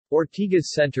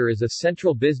Ortigas Center is a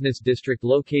central business district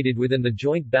located within the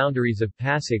joint boundaries of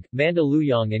Pasig,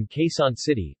 Mandaluyong and Quezon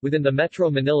City, within the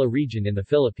Metro Manila region in the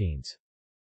Philippines.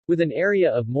 With an area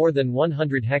of more than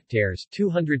 100 hectares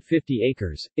 250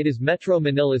 acres, it is Metro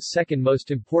Manila's second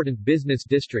most important business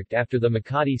district after the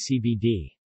Makati CBD.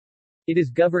 It is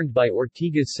governed by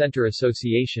Ortigas Center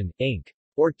Association, Inc.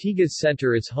 Ortigas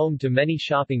Center is home to many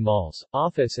shopping malls,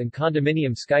 office and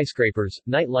condominium skyscrapers,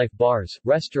 nightlife bars,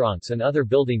 restaurants and other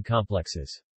building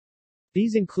complexes.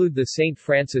 These include the St.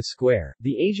 Francis Square,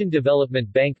 the Asian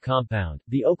Development Bank compound,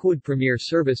 the Oakwood Premier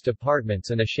Serviced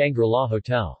Apartments and a Shangri-La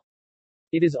Hotel.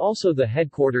 It is also the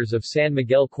headquarters of San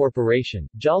Miguel Corporation,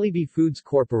 Jollibee Foods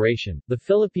Corporation, the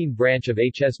Philippine branch of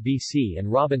HSBC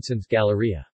and Robinson's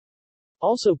Galleria.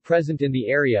 Also present in the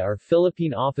area are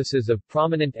Philippine offices of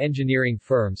prominent engineering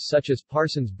firms such as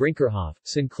Parsons Brinckerhoff,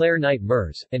 Sinclair Knight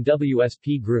Mers, and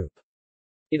WSP Group.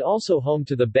 It also home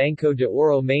to the Banco de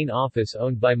Oro main office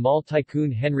owned by mall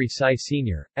tycoon Henry Sy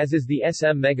Sr., as is the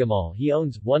SM Megamall he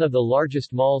owns, one of the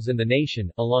largest malls in the nation,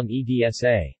 along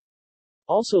EDSA.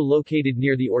 Also located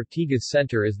near the Ortigas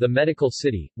Center is the Medical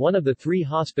City, one of the 3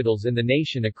 hospitals in the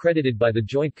nation accredited by the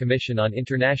Joint Commission on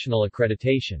International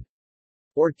Accreditation.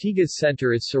 Ortigas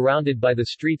Center is surrounded by the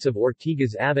streets of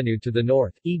Ortigas Avenue to the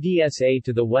north, EDSA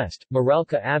to the west,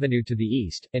 Meralco Avenue to the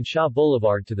east, and Shaw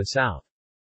Boulevard to the south.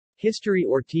 History: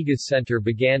 Ortigas Center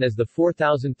began as the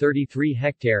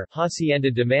 4,033-hectare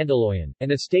Hacienda de Mandaluyong,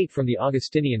 an estate from the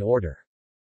Augustinian order.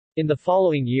 In the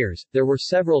following years, there were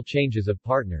several changes of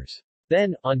partners.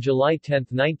 Then, on July 10,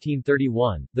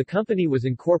 1931, the company was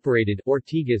incorporated,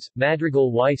 Ortigas,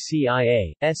 Madrigal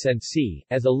YCIA, S&C,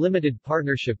 as a limited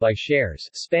partnership by shares,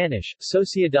 Spanish,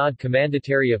 Sociedad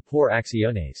Comandataria por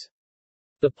Acciones.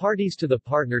 The parties to the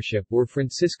partnership were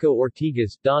Francisco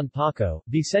Ortigas, Don Paco,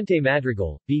 Vicente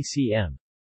Madrigal, BCM.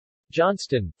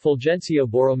 Johnston, Fulgencio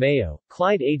Borromeo,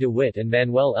 Clyde A. DeWitt and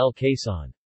Manuel L.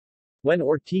 Quezon. When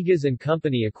Ortigas and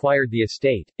Company acquired the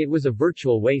estate, it was a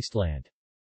virtual wasteland.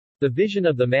 The vision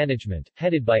of the management,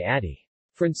 headed by Addy.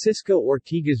 Francisco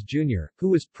Ortigas Jr., who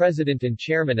was president and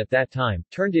chairman at that time,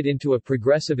 turned it into a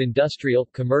progressive industrial,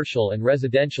 commercial and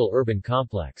residential urban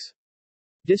complex.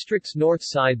 District's north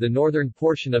side. The northern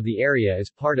portion of the area is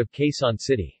part of Quezon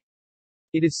City.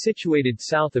 It is situated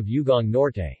south of Ugong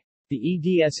Norte. The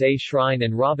EDSA Shrine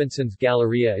and Robinson's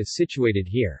Galleria is situated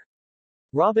here.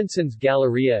 Robinson's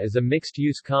Galleria is a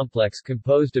mixed-use complex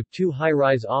composed of 2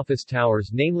 high-rise office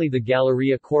towers, namely the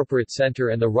Galleria Corporate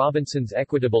Center and the Robinson's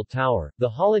Equitable Tower, the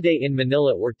Holiday Inn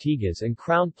Manila Ortigas and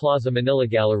Crown Plaza Manila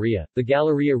Galleria, the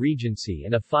Galleria Regency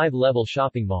and a 5-level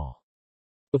shopping mall.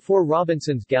 Before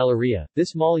Robinson's Galleria,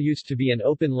 this mall used to be an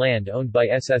open land owned by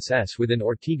SSS within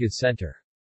Ortigas Center.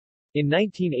 In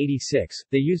 1986,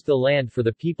 they used the land for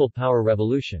the People Power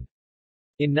Revolution.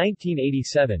 In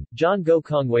 1987, John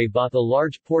Gokongwei bought a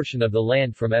large portion of the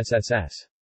land from SSS.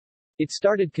 It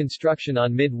started construction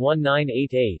on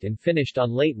mid-1988 and finished on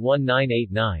late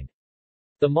 1989.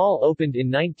 The mall opened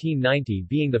in 1990,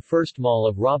 being the first mall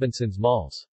of Robinson's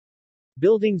malls.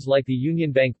 Buildings like the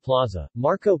Union Bank Plaza,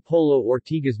 Marco Polo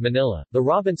Ortigas Manila, the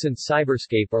Robinson's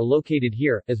Cyberscape are located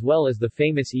here, as well as the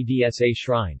famous EDSA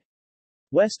Shrine.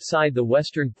 West side. The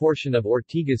western portion of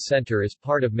Ortigas Center is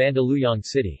part of Mandaluyong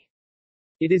City.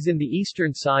 It is in the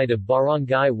eastern side of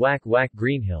Barangay Wak Wak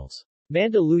Green Hills.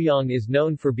 Mandaluyong is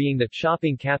known for being the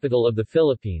shopping capital of the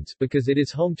Philippines because it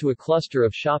is home to a cluster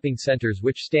of shopping centers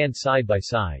which stand side by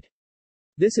side.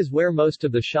 This is where most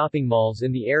of the shopping malls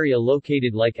in the area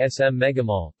located like SM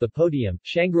Megamall, The Podium,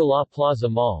 Shangri-La Plaza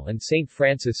Mall and St.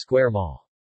 Francis Square Mall.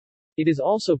 It is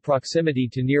also proximity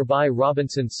to nearby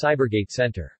Robinson's Cybergate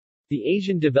Center. The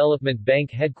Asian Development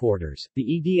Bank headquarters, the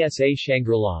EDSA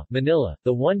Shangri-La, Manila,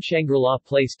 the 1 Shangri-La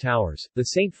Place Towers, the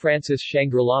St. Francis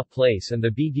Shangri-La Place and the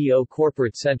BDO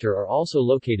Corporate Center are also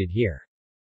located here.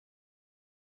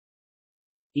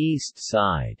 East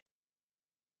side.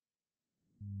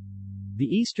 The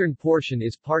eastern portion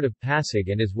is part of Pasig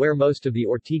and is where most of the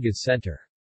Ortigas Center's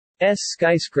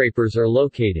skyscrapers are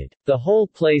located. The whole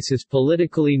place is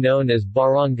politically known as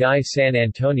Barangay San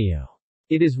Antonio.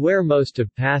 It is where most of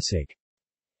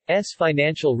Pasig's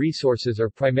financial resources are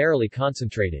primarily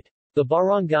concentrated. The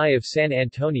barangay of San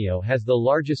Antonio has the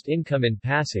largest income in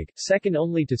Pasig, second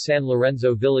only to San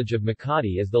Lorenzo Village of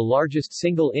Makati as the largest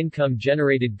single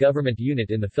income-generated government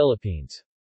unit in the Philippines.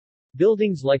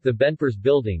 Buildings like the Benpers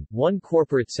Building, 1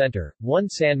 Corporate Center, 1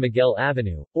 San Miguel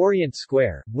Avenue, Orient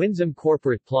Square, Winsome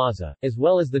Corporate Plaza, as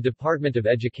well as the Department of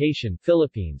Education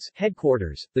Philippines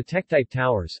headquarters, the Tectite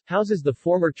Towers, houses the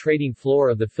former trading floor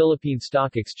of the Philippine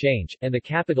Stock Exchange, and the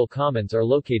Capitol Commons are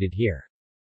located here.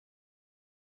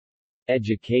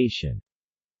 Education.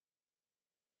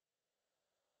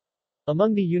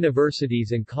 Among the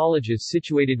universities and colleges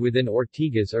situated within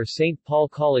Ortigas are St. Paul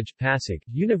College Pasig,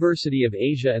 University of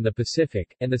Asia and the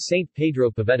Pacific, and the St.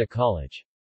 Pedro Pavetta College.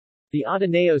 The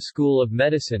Ateneo School of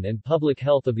Medicine and Public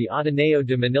Health of the Ateneo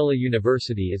de Manila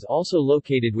University is also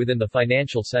located within the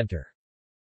financial center.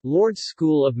 Lourdes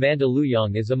School of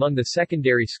Mandaluyong is among the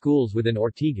secondary schools within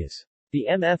Ortigas. The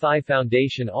MFI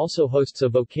Foundation also hosts a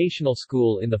vocational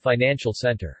school in the financial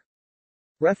center.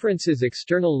 References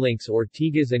External links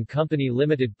Ortigas and Company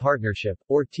Limited Partnership,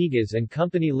 Ortigas and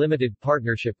Company Limited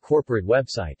Partnership Corporate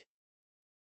website.